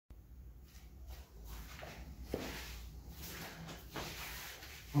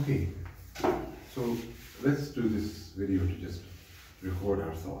Okay, so let's do this video to just record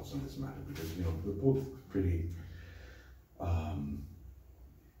our thoughts on this matter, because we're both pretty blown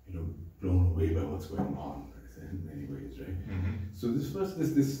away by what's going on in many ways, right? So this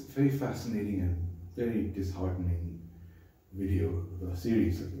very fascinating and very disheartening video, a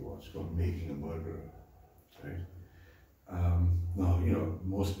series that we watched called Making a Murderer, right? Now,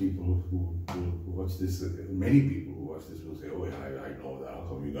 most people who watch this, many people who watch this will say, oh yeah, I know that, how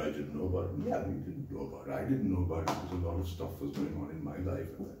come you guys didn't know about it? Yeah, we didn't know about it. I didn't know about it because a lot of stuff was going on in my life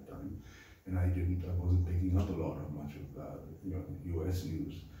at that time. And I wasn't picking up a lot of much of US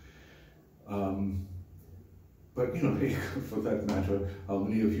news. But for that matter, how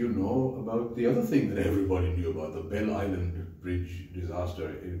many of you know about the other thing that everybody knew about, the Bell Island Bridge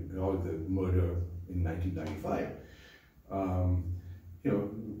disaster, or the murder in 1995?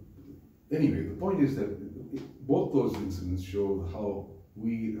 Anyway, the point is that both those incidents show how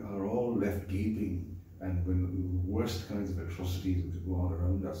we are all left gaping, and when the worst kinds of atrocities go on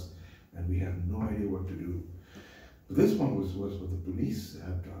around us, and we have no idea what to do. But this one was what the police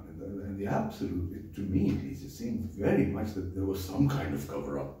have done, and the absolute, to me at least, it seemed very much that there was some kind of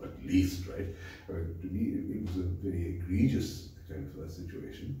cover-up, at least, right? To me, it was a very egregious kind of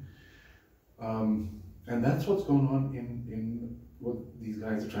situation. And that's what's going on in what these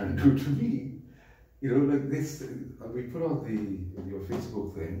guys are trying to do to me. Like this, we put on your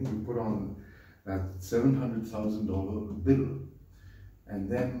Facebook thing, we put on that $700,000 bill. And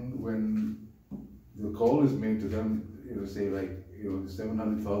then when the call is made to them, say like,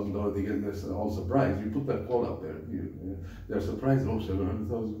 $700,000, they're all surprised. You put that call up there, they're surprised, oh,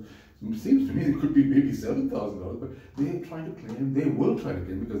 700,000. It seems to me it could be maybe $7,000, but they're trying to claim, they will try to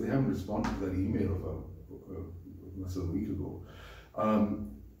claim, because they haven't responded to that email of a week ago.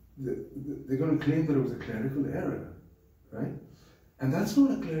 They're going to claim that it was a clerical error, right? And that's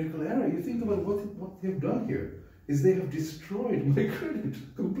not a clerical error. You think about what they've done here, is they have destroyed my credit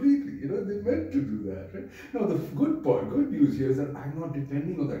completely. They meant to do that, right? Now the good news here is that I'm not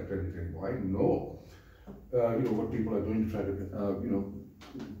depending on that credit anymore. I know, what people are doing to try to,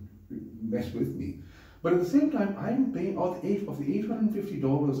 mess with me. But at the same time, I'm paying of the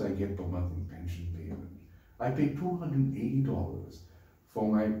 $850 I get per month in pension payment, I pay $280 for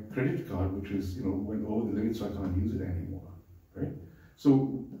my credit card, which is, went over the limit, so I can't use it anymore, right?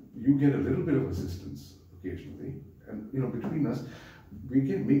 So you get a little bit of assistance occasionally, and between us, we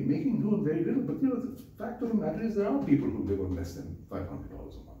get making do very little. But the fact of the matter is, there are people who live on less than $500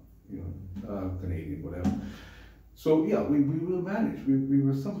 a month, Canadian, whatever. So yeah, we will manage. We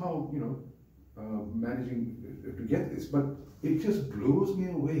were somehow, managing to get this, but it just blows me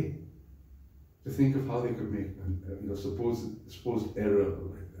away to think of how they could make a supposed error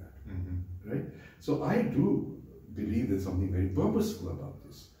like that, right? So I do believe there's something very purposeful about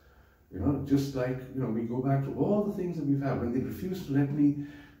this. Just like we go back to all the things that we've had when they refuse to let me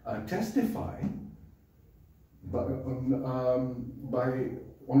testify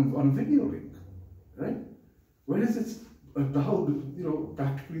on video link, right? Whereas it's allowed,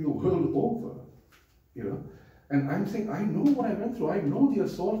 practically the world over, And I'm saying, I know what I went through. I know the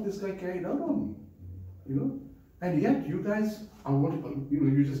assault this guy carried out on me, And yet you guys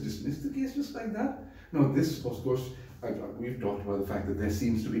you just dismiss the case just like that? No, this, of course, we've talked about the fact that there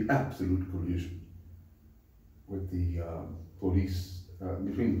seems to be absolute collusion with the police,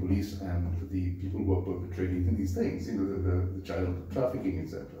 between the police and the people who are perpetrating these things, the child trafficking,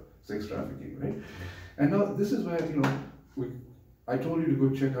 etc., sex trafficking, right? And now this is where, I told you to go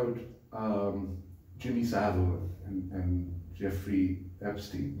check out Jimmy Savile and Jeffrey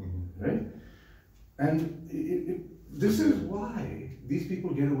Epstein, right? And this is why these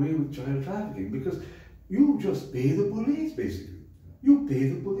people get away with child trafficking, because you just pay the police, basically. You pay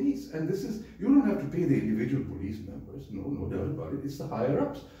the police, and you don't have to pay the individual police members, no doubt about it. It's the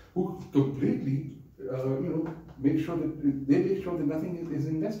higher-ups who completely, make sure that nothing is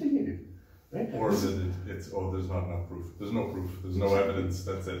investigated. Right? Or that there's not enough proof. There's no proof. There's no evidence.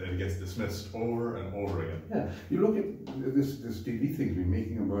 That's it. It gets dismissed over and over again. Yeah. You look at this TV thing, we're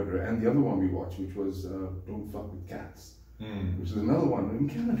Making a Murderer, and the other one we watched, which was Don't Fuck with Cats, which is another one in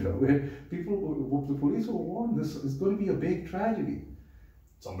Canada, where the police were warned this is going to be a big tragedy.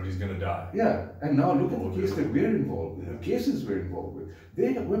 Somebody's going to die. Yeah. And now look at the case that we're involved with, the cases we're involved with.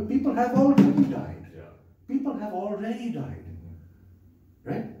 Where people have already died. Yeah. People have already died.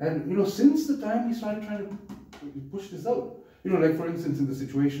 Right? And since the time we started trying to push this out, like for instance in the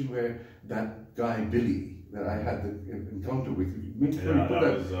situation where that guy Billy that I had the encounter with, make sure you put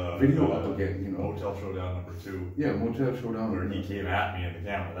that video up again, Motel Showdown #2. Yeah, Motel Showdown. Where he came at me in the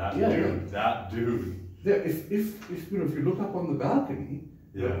camera. That dude. Yeah, if you look up on the balcony,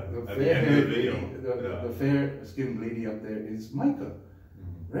 Yeah. The At the end of the video. the fair-skinned lady up there is Micah,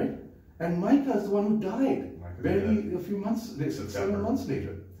 right? And Micah is the one who died barely a few months, 7 months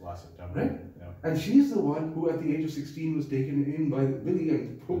later. Last September. Right? Yeah. And she's the one who, at the age of 16, was taken in by Billy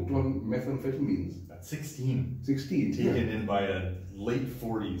and hooked on methamphetamines. At 16. 16, Taken yeah. in by a late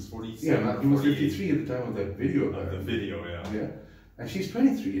 40s, 47. Yeah, he was 48 53 at the time of that video. of the video, yeah. Yeah. And she's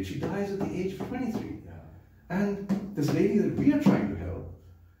 23, and she dies at the age of 23. Yeah. And this lady that we are trying to help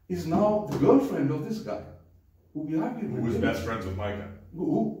is now the girlfriend of this guy, who we argued Who was best friends with Micah.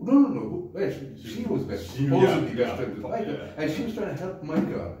 No. She was supposedly best friends with Micah. And she was trying to help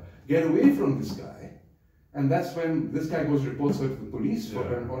Micah get away from this guy. And that's when this guy goes reports her to the police for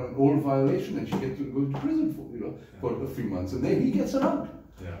an old violation, and she gets to go to prison for a few months, and then he gets her out.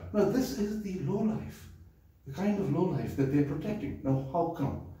 Yeah. Now this is the low life, the kind of low life that they're protecting. Now how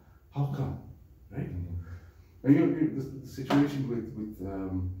come? How come? Right? And the situation with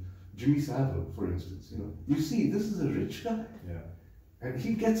Jimmy Savile, for instance, you see this is a rich guy. Yeah. And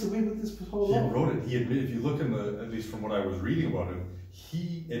he gets away with this for so long. He wrote it. He admitted, if you look in at least from what I was reading about him,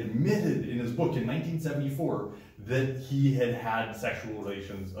 he admitted in his book in 1974 that he had had sexual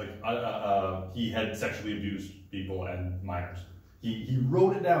relations, he had sexually abused people and minors. He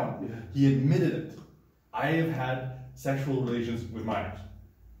wrote it down. Yeah. He admitted it. I have had sexual relations with minors.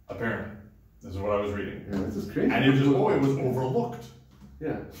 Apparently, this is what I was reading. Yeah, this is crazy. And it was overlooked.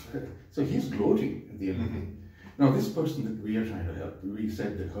 Yeah. So he's gloating at the end of the day. Now, this person that we are trying to help, we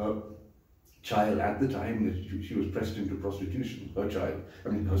said that her child, at the time that she was pressed into prostitution, her child, I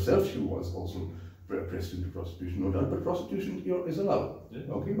mean, herself, she was also pressed into prostitution, no doubt, but prostitution is allowed. Yeah.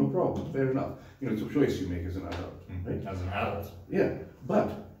 Okay, no problem, fair enough. It's a choice you make as an adult, right? As an adult. Yeah,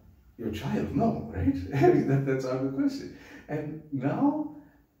 but your child, no, right? That's out of the question. And now,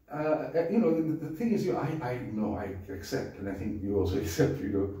 the thing is, I know, I accept, and I think you also accept,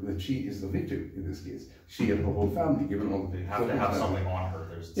 that she is the victim in this case. She and her whole family, given all the They have to have something on her.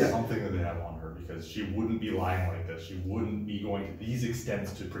 There's something that they have on her, because she wouldn't be lying like this. She wouldn't be going to these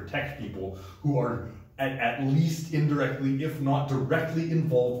extents to protect people who are at least indirectly, if not directly,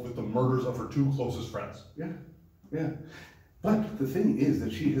 involved with the murders of her two closest friends. Yeah. But the thing is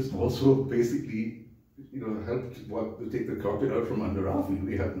that she has also basically helped to take the carpet out from under our feet.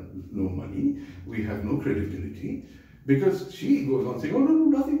 We have no money, we have no credibility, because she goes on saying, oh no,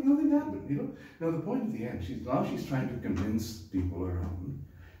 nothing happened. Now the point at the end, she's trying to convince people around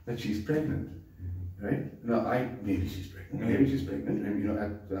that she's pregnant, right? Now maybe she's pregnant, and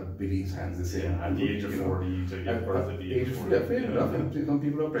at Billy's hands they say, at the age of 40 to give birth at the age of 40. Yeah, fair enough. And some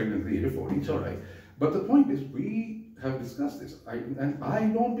people are pregnant at the age of 40, it's all right. But the point is, we have discussed this, and I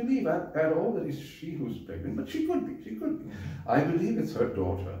don't believe at all that it's she who's pregnant, but she could be. I believe it's her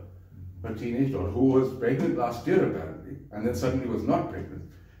daughter, her teenage daughter, who was pregnant last year apparently, and then suddenly was not pregnant.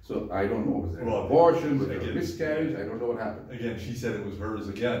 So I don't know, was there an abortion, was there a miscarriage, I don't know what happened. Again, she said it was hers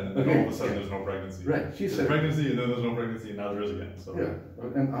again, and then all of a sudden there's no pregnancy. Right, she said pregnancy, and then there's no pregnancy, and now there is again. So. Yeah,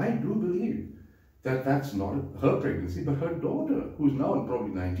 and I do believe that that's not her pregnancy, but her daughter, who's now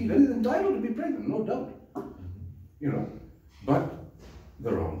probably 19, and is entitled to be pregnant, no doubt. But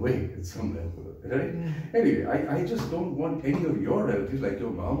the wrong way at some level, right? Anyway, I just don't want any of your relatives, like your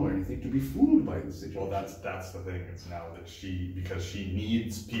mom or anything, to be fooled by this situation. Well, that's the thing. It's now that because she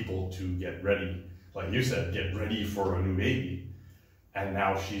needs people to get ready, like you said, get ready for a new baby, and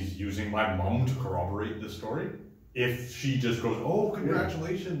now she's using my mom to corroborate this story. If she just goes, oh,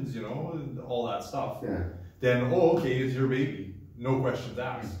 congratulations, and all that stuff, then okay, it's your baby, no questions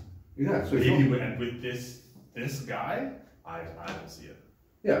asked. Yeah, so and with this guy, I don't see it.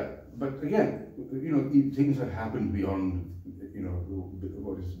 Yeah, but again, things have happened beyond,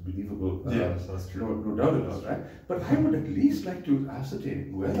 what is believable. Yes, that's true. No doubt about that. But I would at least like to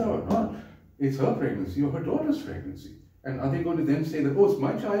ascertain whether or not it's her pregnancy or her daughter's pregnancy. And are they going to then say that, oh, it's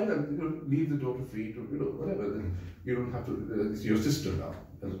my child, and leave the daughter free to, whatever. Then you don't have to. It's your sister now,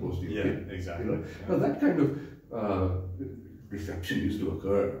 as opposed to your kid. Exactly. Now that kind of deception used to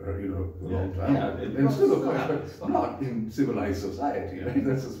occur, a long time. And still occurs, but not in civilized society. Right?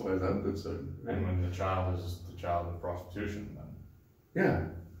 That's as far as I'm concerned. Right? And when the child is the child of prostitution, then. Yeah.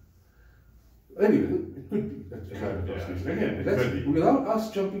 Anyway, it could be that child of prostitution. Again, without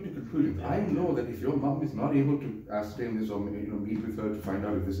us jumping to conclusions, I know that if your mom is not able to ascertain this or meet with her to find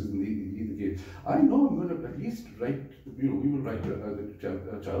out if this is indeed the case, I know I'm going to at least write. We will write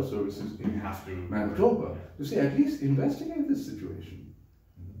the child services in Manitoba to say at least investigate this situation.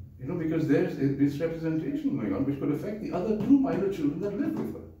 Because there's misrepresentation going on which could affect the other 2 minor children that live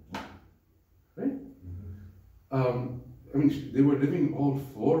with her. Right? I mean, they were living, all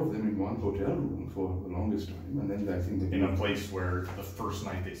four of them, in one hotel room for the longest time, and then I think they in a place where the first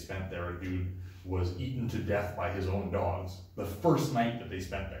night they spent there, a dude was eaten to death by his own dogs. The first night that they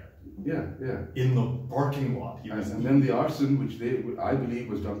spent there. Yeah, yeah. In the parking lot. He was And then the arson, which I believe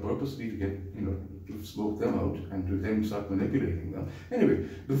was done purposely to get, to smoke them out and to then start manipulating them. Anyway,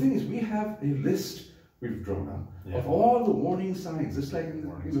 the thing is, we have a list we've drawn up of all the warning signs, just like in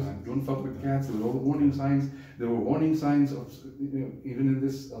don't fuck with cats, there were all the warning signs. There were warning signs of, even in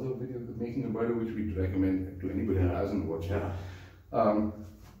this other video, The Making a Murder, which we'd recommend to anybody who hasn't watched it.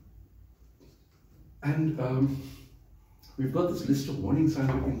 We've got this list of warning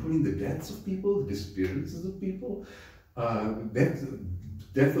signs, including the deaths of people, the disappearances of people, death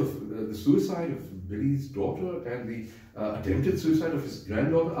of the suicide of Billy's daughter, and the attempted suicide of his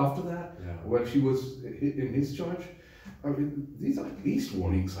granddaughter after that, while she was in his charge. I mean, these are at least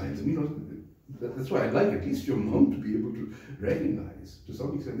warning signs. I mean, that's why I'd like at least your mom to be able to recognize to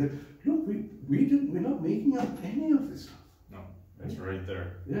some extent that, look, we're not making up any of this stuff. No, it's right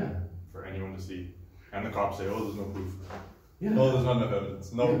there. Yeah. For anyone to see. And the cops say, oh, there's no proof. Yeah. No, there's not enough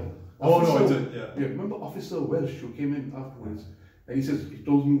evidence. No. Yeah. Oh, Officer, no, it's yeah. Remember Officer Welsh, who came in afterwards, and he says,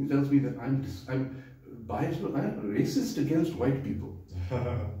 tells me that I'm biased, I'm racist against white people.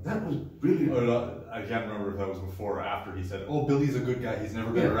 That was brilliant. Oh, I can't remember if that was before or after he said, oh, Billy's a good guy, he's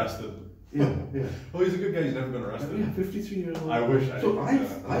never been arrested. Yeah, yeah. Oh, he's a good guy, he's never been arrested. Yeah, 53 years old. I wish I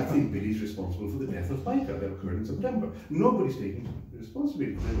think Billy's responsible for the death of Micah that occurred in September. Nobody's taking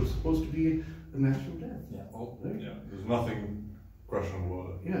responsibility. There was supposed to be a natural death. Yeah. Oh, right? Yeah. There's nothing questionable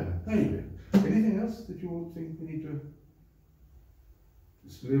about it. Yeah. Anyway, anything else that you think we need to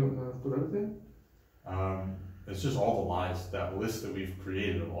put out there? It's just all the lies, that list that we've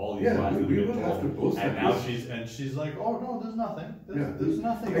created of all these Yeah, lies that we we've will been have to told. post And that now list. she's like, oh no, there's nothing. Yeah. There's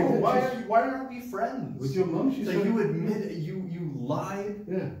nothing. And Oh, then why aren't we friends? With your mom, she's So like, you admit you lied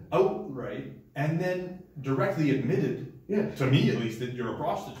outright, and then directly admitted, to me at least, that you're a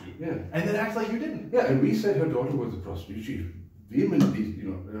prostitute. Yeah. And then act like you didn't. Yeah, and we said her daughter was a prostitute. She vehemently,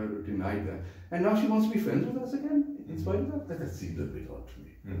 denied that. And now she wants to be friends with us again, in spite of that? That seems a bit odd to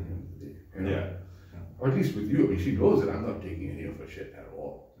me. Mm-hmm. Yeah. Or at least with you. I mean, she knows that I'm not taking any of her shit at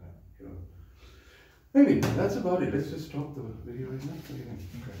all. Anyway, that's about it. Let's just stop the video right now.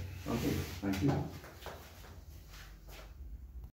 Okay. Thank you.